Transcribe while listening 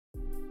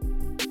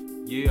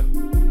Yeah.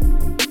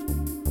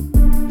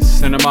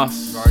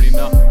 Cinemas. You already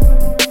know.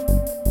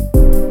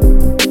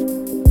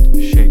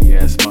 Shady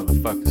ass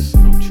motherfuckers.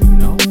 Don't you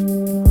know?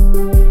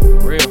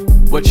 For real.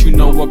 What you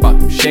know about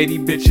them shady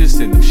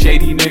bitches and them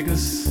shady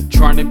niggas?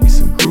 Trying to be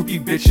some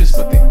groupie bitches,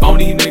 but they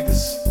phony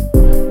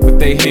niggas. With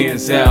they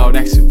hands out,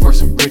 asking for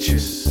some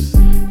riches.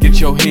 Get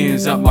your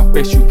hands out my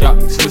face, you got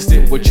me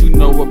twisted. What you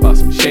know about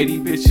some shady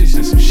bitches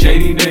and some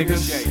shady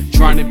niggas?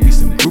 Trying to be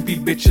some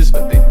groupie bitches,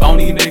 but they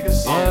phony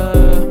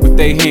niggas. With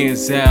they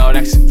hands out,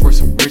 asking for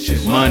some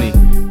riches. Money.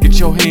 Get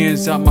your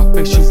hands out my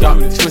face, you got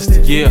me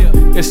twisted. Yeah,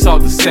 it's all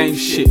the same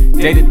shit,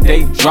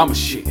 day-to-day drama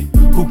shit.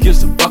 Who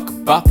gives a fuck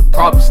about the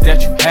problems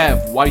that you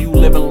have? Why you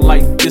living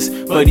like this,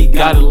 but he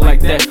got it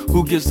like that?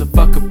 Who gives a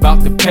fuck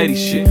about the petty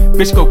shit?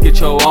 Bitch, go get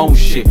your own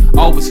shit.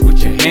 Always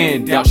with your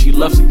hand out. She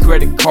loves a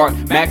credit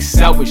card, max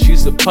out when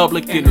she's a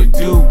public, and her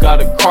dude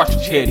got a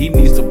cartridge head. He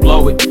needs to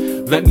blow it.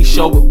 Let me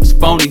show it was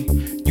phony.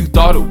 You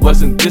thought it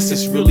wasn't this,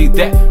 it's really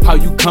that. How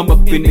you come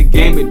up in the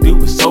game and do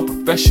it so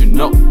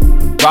professional.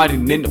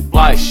 Riding in the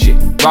fly shit,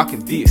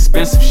 rocking the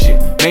expensive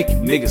shit,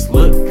 making niggas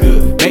look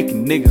good,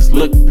 making niggas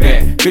look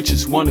bad.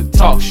 Bitches wanna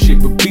talk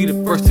shit, but be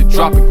the first to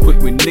drop it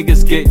quick. When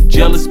niggas get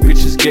jealous,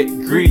 bitches get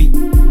greedy.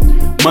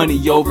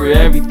 Money over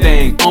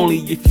everything, only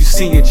if you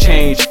see it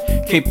change.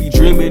 Can't be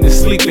dreaming and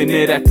sleeping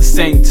it at the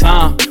same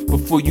time.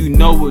 Before you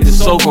know it,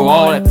 it's over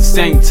all at the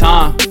same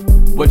time.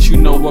 What you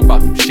know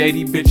about them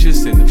shady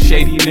bitches and them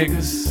shady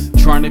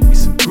niggas? Trying to be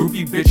some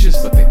groupie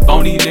bitches, but they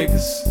phony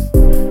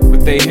niggas.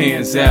 With they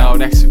hands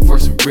out, asking for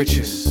some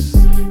riches.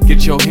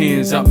 Get your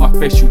hands out my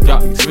face, you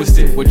got me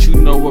twisted. What you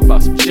know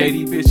about some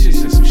shady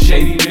bitches and some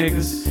shady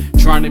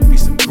niggas? Trying to be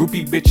some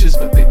groupie bitches,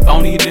 but they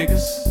phony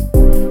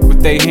niggas.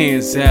 With they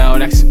hands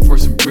out, asking for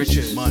some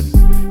riches. Money.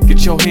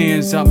 Get your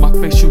hands out my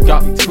face, you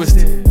got me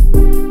twisted.